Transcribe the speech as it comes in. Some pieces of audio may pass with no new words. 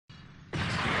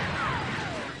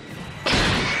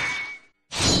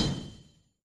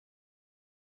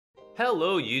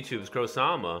Hello YouTube's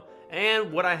Krosama,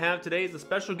 and what I have today is a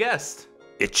special guest.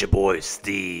 It's your boy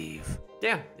Steve.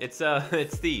 Yeah, it's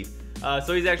it's Steve.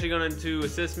 So he's actually going to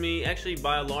assist me, actually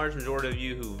by a large majority of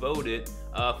you who voted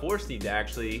for Steve to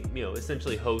actually,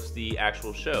 essentially host the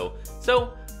actual show.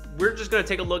 So we're just going to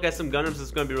take a look at some Gundams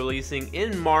that's going to be releasing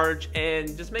in March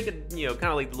and just make a, kind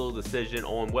of like a little decision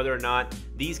on whether or not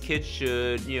these kits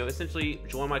should, essentially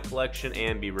join my collection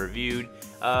and be reviewed.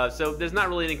 So there's not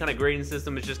really any kind of grading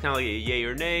system. It's just kind of like a yay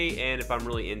or nay, and if I'm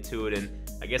really into it, and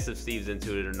I guess if Steve's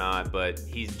into it or not, but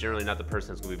he's generally not the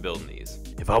person that's going to be building these.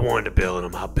 If I wanted to build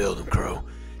them, I'll build them, Crow.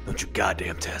 Don't you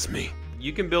goddamn test me.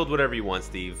 You can build whatever you want,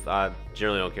 Steve. I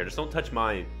generally don't care. Just don't touch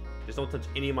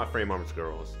any of my frame armors,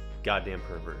 girls. Goddamn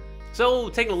pervert. So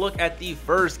taking a look at the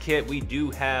first kit, we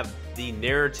do have the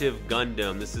Narrative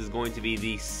Gundam. This is going to be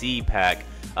the C pack.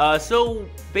 So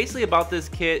basically about this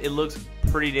kit, it looks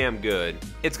pretty damn good.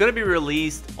 It's going to be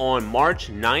released on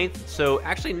March 9th, so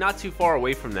actually not too far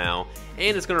away from now,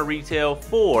 and it's going to retail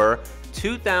for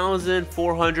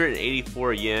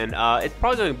 2,484 yen. It's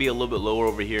probably going to be a little bit lower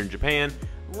over here in Japan,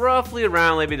 roughly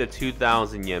around maybe the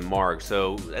 2,000 yen mark.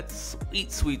 So that's a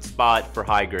sweet spot for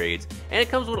high grades, and it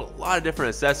comes with a lot of different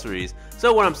accessories.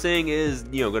 So what I'm saying is,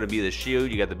 going to be the shield,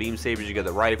 you got the beam sabers, you got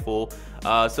the rifle.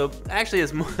 So actually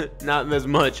it's not as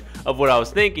much of what I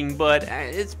was thinking, but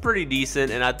it's pretty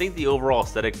decent, and I think the overall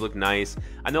aesthetics look nice.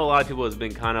 I know a lot of people has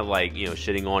been kind of like,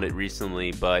 shitting on it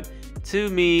recently, but to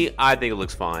me, I think it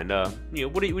looks fine.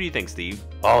 What do you think, Steve?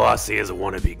 All I see is a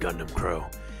wannabe Gundam, Crow.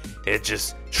 It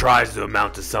just tries to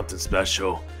amount to something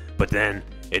special, but then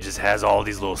it just has all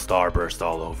these little starbursts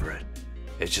all over it.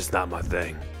 It's just not my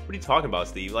thing. What are you talking about,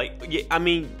 Steve? Like, yeah, I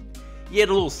mean, yeah,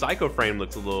 the little psycho frame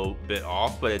looks a little bit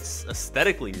off, but it's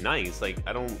aesthetically nice. Like,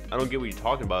 I don't get what you're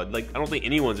talking about. Like, I don't think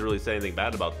anyone's really said anything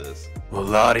bad about this. Well,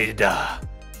 la-di-da.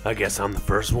 I guess I'm the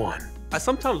first one. I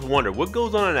sometimes wonder what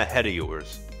goes on in a head of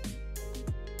yours.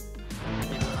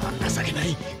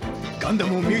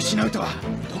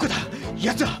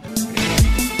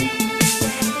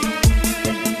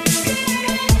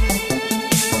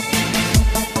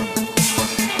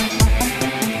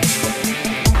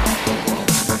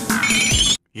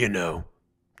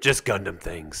 Just Gundam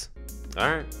things.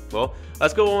 Alright, well,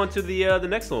 let's go on to the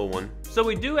next little one. So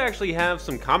we do actually have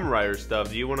some Kamen Rider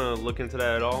stuff. Do you want to look into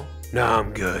that at all? No,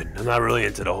 I'm good. I'm not really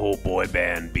into the whole boy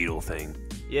band Beetle thing.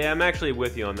 Yeah, I'm actually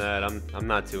with you on that. I'm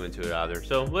not too into it either.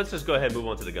 So let's just go ahead and move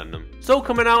on to the Gundam. So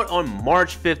coming out on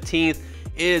March 15th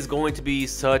is going to be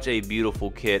such a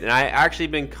beautiful kit, and I actually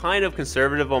been kind of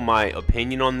conservative on my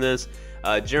opinion on this.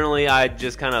 Generally, I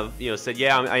just kind of said,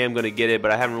 yeah, I am going to get it,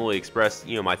 but I haven't really expressed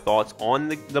my thoughts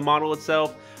on the model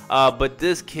itself. But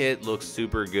this kit looks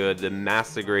super good, the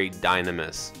Master Grade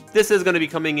Dynames. This is going to be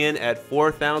coming in at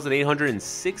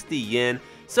 4,860 yen.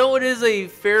 So it is a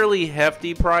fairly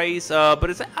hefty price,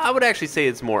 but I would actually say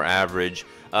it's more average,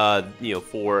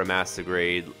 for a Master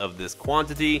Grade of this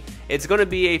quantity. It's going to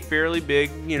be a fairly big,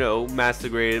 Master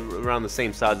Grade, around the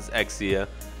same size as Exia.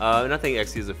 And I think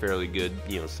Exia is a fairly good,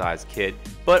 size kit.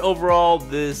 But overall,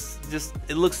 it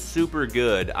looks super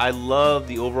good. I love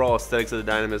the overall aesthetics of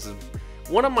the Dynames. It's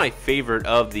one of my favorite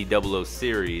of the 00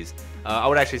 series. I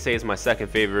would actually say it's my second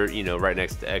favorite, right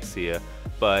next to Exia.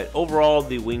 But overall,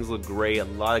 the wings look great. A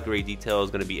lot of great detail is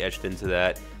going to be etched into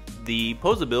that. The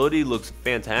posability looks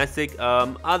fantastic.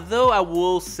 Although I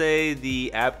will say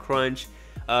the app crunch,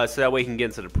 so that way you can get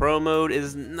into the pro mode,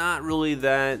 is not really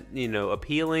that,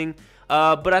 appealing.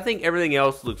 But I think everything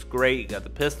else looks great. You got the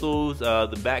pistols,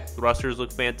 the back thrusters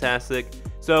look fantastic.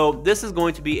 So this is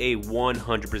going to be a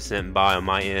 100% buy on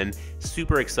my end.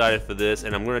 Super excited for this,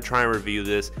 and I'm going to try and review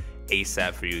this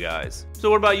ASAP for you guys.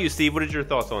 So what about you, Steve? What is your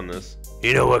thoughts on this?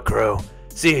 You know what, Crow?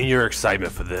 Seeing your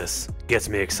excitement for this gets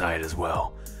me excited as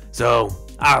well. So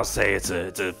I'll say it's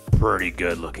a pretty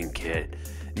good looking kit.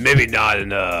 Maybe not in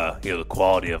the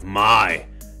quality of my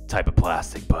type of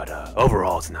plastic, but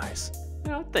overall it's nice.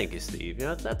 Thank you, Steve.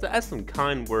 That's some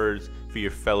kind words for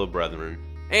your fellow brethren.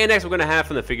 And next we're going to have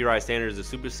from the Figurized Standards the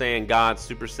Super Saiyan God,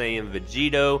 Super Saiyan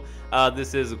Vegito.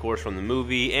 This is, of course, from the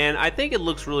movie, and I think it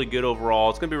looks really good overall.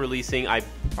 It's going to be releasing,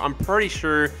 I'm pretty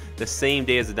sure, the same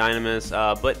day as the Dynames,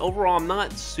 but overall I'm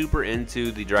not super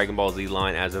into the Dragon Ball Z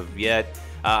line as of yet.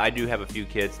 I do have a few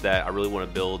kits that I really want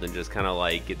to build and just kind of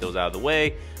like get those out of the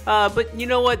way. But you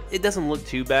know what? It doesn't look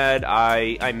too bad.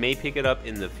 I may pick it up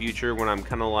in the future when I'm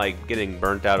kind of like getting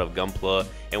burnt out of Gunpla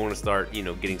and want to start, you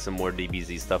know, getting some more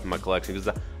DBZ stuff in my collection, because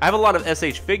I have a lot of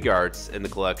SH figure arts in the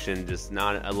collection, just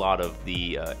not a lot of the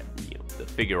you know, the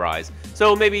figure eyes.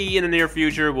 So maybe in the near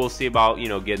future we'll see about, you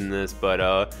know, getting this,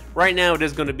 but right now it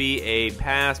is going to be a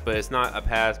pass, but it's not a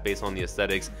pass based on the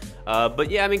aesthetics. But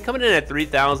yeah, I mean, coming in at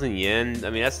 3,000 yen, I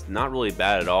mean, that's not really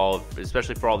bad at all,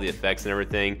 especially for all the effects and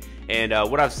everything. And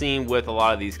what I've seen with a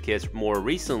lot of these kits more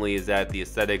recently is that the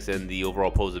aesthetics and the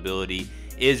overall posability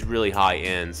is really high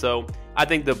end. So I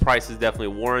think the price is definitely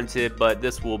warranted, but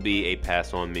this will be a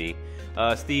pass on me.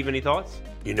 Steve, any thoughts?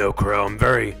 You know, Crow, I'm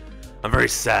very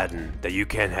saddened that you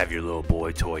can't have your little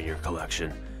boy toy in your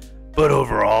collection. But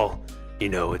overall, you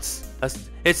know, it's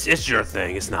your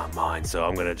thing, it's not mine. So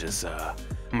I'm gonna just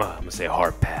I'm gonna say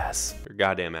hard pass. You're a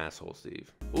goddamn asshole,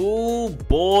 Steve. Oh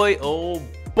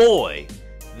boy.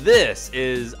 This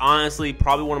is honestly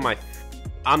probably one of my...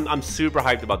 I'm super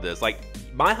hyped about this. Like,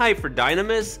 my hype for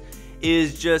Dynames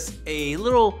is just a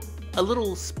little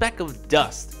speck of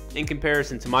dust in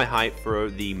comparison to my hype for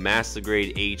the Master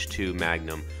Grade H2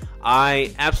 Magnum.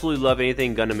 I absolutely love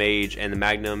anything Gundam Age, and the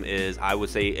Magnum is, I would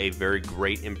say, a very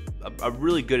great, a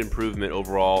really good improvement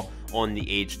overall on the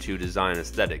H2 design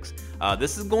aesthetics.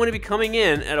 This is going to be coming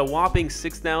in at a whopping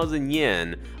 6,000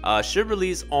 yen. Should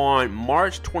release on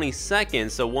March 22nd,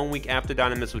 so 1 week after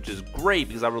Dynames, which is great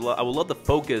because I would love to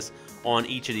focus on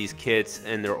each of these kits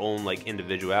and their own like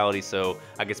individuality, so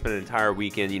I could spend an entire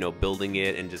weekend, you know, building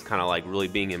it and just kind of like really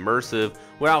being immersive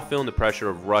without feeling the pressure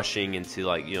of rushing into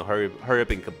like, you know, hurry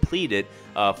up and complete it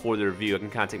for the review. I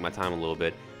can kind of take my time a little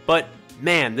bit, but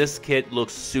man, this kit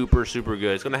looks super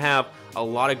good. It's gonna have a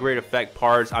lot of great effect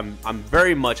parts. I'm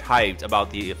very much hyped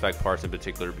about the effect parts in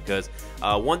particular, because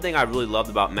one thing I really loved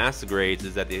about Master Grades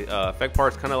is that the effect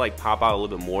parts kind of like pop out a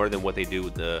little bit more than what they do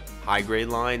with the high grade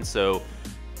line. So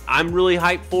I'm really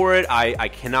hyped for it. I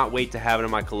cannot wait to have it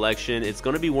in my collection. It's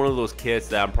going to be one of those kits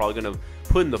that I'm probably going to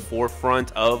put in the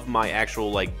forefront of my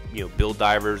actual, like, you know, build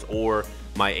divers or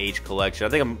my H collection. I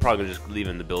think I'm probably going to just leave it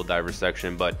in the build diver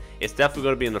section, but it's definitely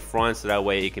going to be in the front, so that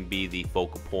way it can be the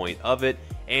focal point of it,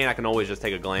 and I can always just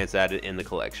take a glance at it in the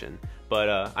collection.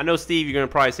 But I know, Steve, you're going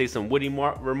to probably say some witty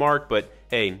remark, but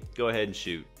hey, go ahead and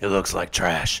shoot. It looks like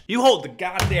trash. You hold the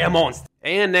goddamn on.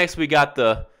 And next we got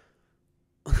the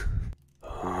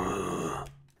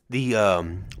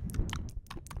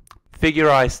Figure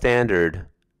Eye Standard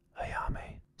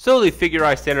Ayame. So the Figure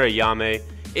Eye Standard Ayame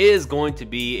is going to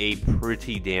be a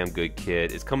pretty damn good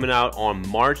kit. It's coming out on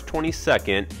March 22nd,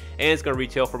 and it's going to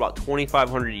retail for about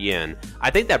 2,500 yen. I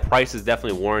think that price is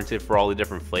definitely warranted for all the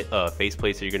different face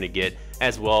plates that you're going to get,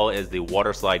 as well as the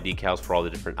water slide decals for all the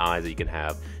different eyes that you can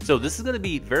have. So this is going to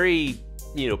be very,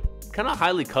 you know, kind of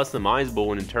highly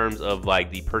customizable in terms of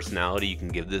like the personality you can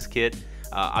give this kit.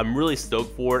 I'm really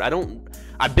stoked for it.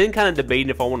 I've been kind of debating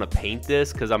if I want to paint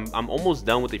this, because I'm almost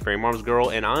done with the frame arms girl,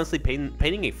 and honestly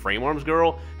painting a frame arms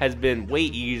girl has been way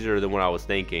easier than what I was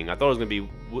thinking. I thought it was going to be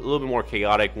a little bit more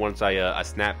chaotic once I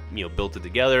built it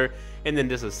together and then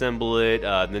disassemble it,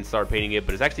 then start painting it,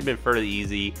 but it's actually been fairly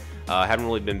easy. I haven't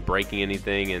really been breaking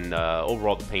anything, and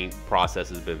overall the paint process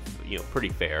has been, you know, pretty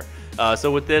fair.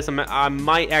 So with this, I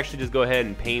might actually just go ahead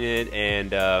and paint it,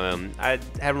 and I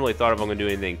haven't really thought if I'm going to do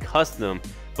anything custom,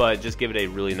 but just give it a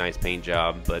really nice paint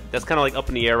job. But that's kind of like up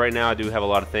in the air right now. I do have a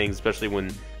lot of things, especially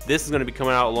when this is going to be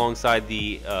coming out alongside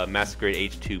the Master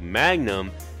Grade H2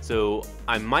 Magnum. So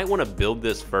I might want to build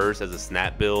this first as a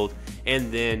snap build,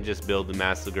 and then just build the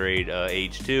Master Grade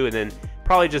H2, and then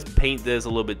probably just paint this a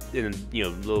little bit in, you know,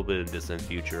 a little bit in the distant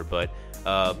future. But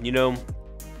you know,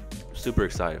 super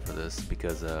excited for this,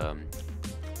 because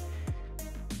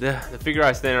the Figure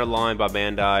Eye Standard line by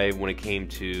Bandai, when it came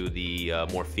to the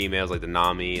more females like the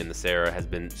Nami and the Sarah, has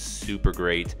been super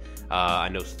great. I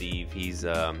know Steve, he's you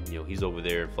know, he's over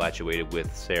there infatuated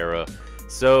with Sarah.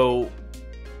 So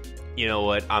you know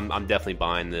what, I'm definitely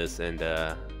buying this, and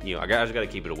you know, I just gotta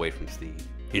keep it away from Steve.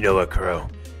 You know what, Crow?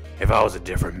 If I was a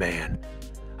different man,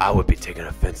 I would be taking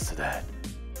offense to that.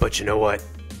 But you know what?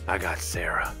 I got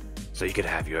Sarah, so you could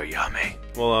have your Ayame.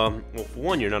 Well, for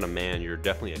one, you're not a man, you're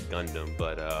definitely a Gundam,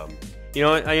 but you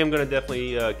know what, I am gonna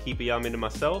definitely keep Ayame to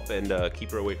myself and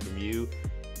keep her away from you,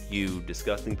 you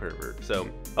disgusting pervert. So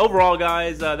overall,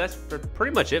 guys, that's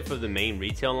pretty much it for the main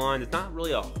retail line. There's not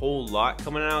really a whole lot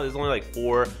coming out. There's only like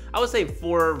four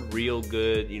real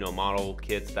good, you know, model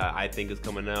kits that I think is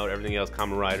coming out. Everything else,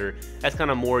 Kamen Rider, that's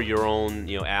kind of more your own,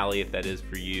 you know, alley if that is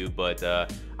for you. But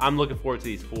I'm looking forward to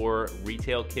these 4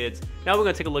 retail kits. Now we're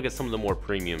gonna take a look at some of the more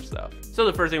premium stuff. So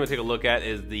the first thing we'll take a look at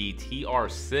is the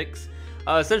TR6.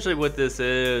 Essentially what this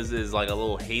is like a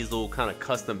little hazel kind of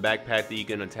custom backpack that you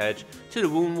can attach to the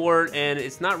woundwort, and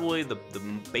it's not really the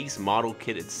base model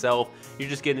kit itself. You're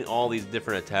just getting all these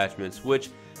different attachments, which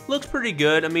looks pretty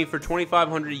good. I mean, for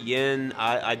 2,500 yen,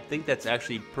 I think that's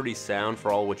actually pretty sound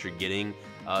for all what you're getting.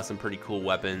 Some pretty cool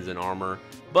weapons and armor.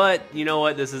 But you know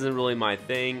what? This isn't really my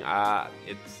thing. I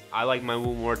like my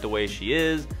woundwort the way she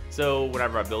is. So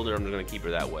whenever I build her, I'm just gonna keep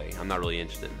her that way. I'm not really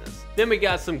interested in this. Then we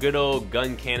got some good old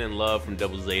gun cannon love from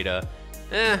Double Zeta.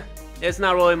 It's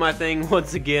not really my thing.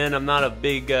 Once again, I'm not a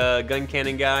big gun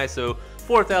cannon guy. So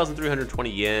 4,320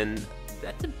 yen.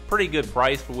 That's a pretty good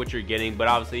price for what you're getting. But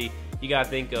obviously, you gotta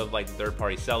think of like the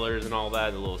third-party sellers and all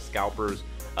that, the little scalpers.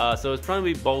 So it's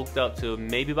probably bulked up to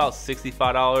maybe about $65,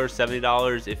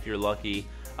 $70 if you're lucky.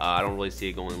 I don't really see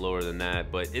it going lower than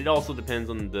that, but it also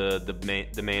depends on the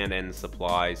demand and the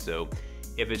supply. So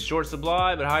if it's short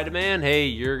supply but high demand, hey,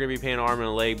 you're gonna be paying an arm and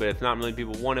a leg. But if not many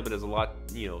people want it, but there's a lot,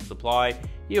 supply,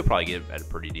 you'll probably get it at a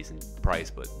pretty decent price.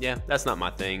 But yeah, that's not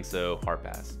my thing, so hard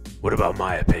pass. What about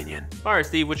my opinion? All right,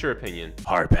 Steve, what's your opinion?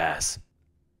 Hard pass.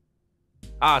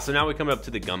 So now we come up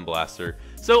to the gun blaster.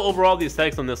 So overall, the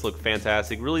aesthetics on this look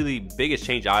fantastic. Really, the biggest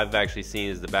change I've actually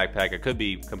seen is the backpack. I could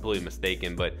be completely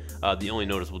mistaken, but the only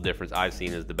noticeable difference I've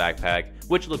seen is the backpack,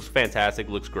 which looks fantastic,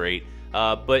 looks great.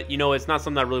 But it's not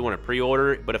something I really want to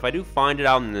pre-order. But if I do find it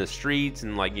out in the streets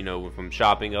and if I'm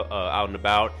shopping out and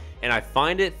about, and I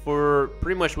find it for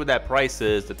pretty much what that price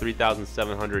is, the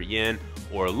 3,700 yen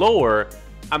or lower,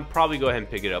 I'm probably go ahead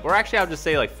and pick it up. Or actually, I'll just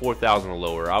say like 4,000 or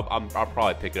lower. I'll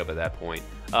probably pick it up at that point.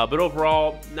 But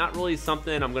overall, not really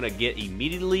something I'm gonna get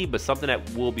immediately, but something that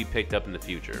will be picked up in the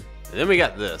future. And then we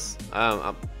got this.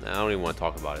 I don't even want to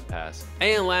talk about it. Pass.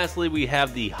 And lastly, we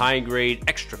have the high grade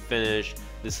extra finish,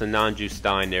 the Sananju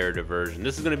Stein narrative version.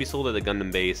 This is going to be sold at the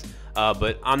Gundam base,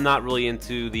 but I'm not really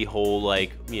into the whole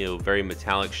very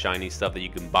metallic shiny stuff that you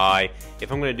can buy. If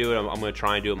I'm going to do it, I'm going to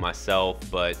try and do it myself.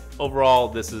 But overall,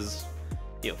 this is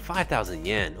 5,000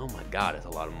 yen. Oh my god, that's a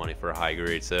lot of money for a high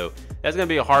grade. So that's gonna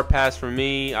be a hard pass for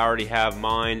me. I already have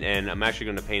mine, and I'm actually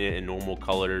gonna paint it in normal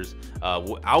colors.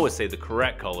 I would say the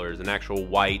correct colors, an actual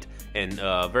white and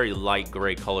very light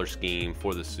gray color scheme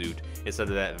for the suit, instead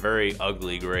of that very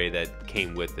ugly gray that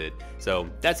came with it. So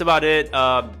that's about it.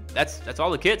 That's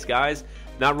all the kits, guys.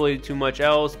 Not really too much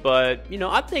else, but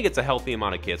I think it's a healthy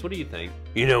amount of kits. What do you think?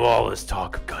 All this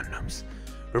talk of Gundams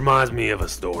reminds me of a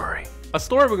story. A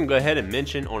story we can go ahead and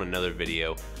mention on another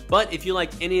video. But if you like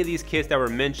any of these kits that were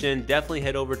mentioned, definitely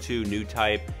head over to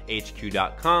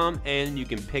newtypehq.com and you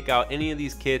can pick out any of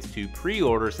these kits to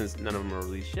pre-order, since none of them are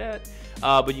released yet.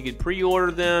 But you can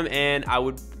pre-order them, and I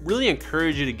would really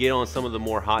encourage you to get on some of the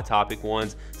more hot topic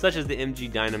ones, such as the MG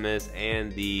Dynames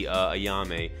and the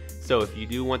Ayame. So if you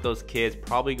do want those kits,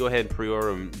 probably go ahead and pre-order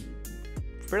them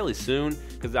fairly soon,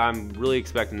 because I'm really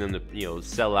expecting them to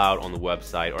sell out on the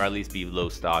website, or at least be low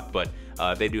stock. But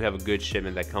if they do have a good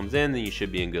shipment that comes in, then you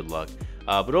should be in good luck.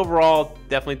 But overall,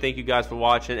 definitely thank you guys for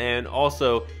watching, and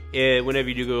also whenever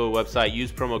you do go to a website,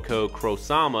 use promo code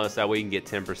KROSAMA so that way you can get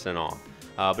 10% off.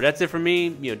 But that's it for me.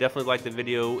 Definitely like the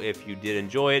video if you did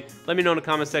enjoy it. Let me know in the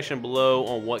comment section below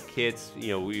on what kits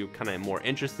you're kind of more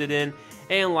interested in.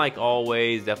 And like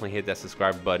always, definitely hit that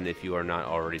subscribe button if you are not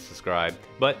already subscribed.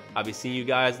 But I'll be seeing you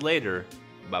guys later.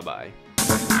 Bye bye.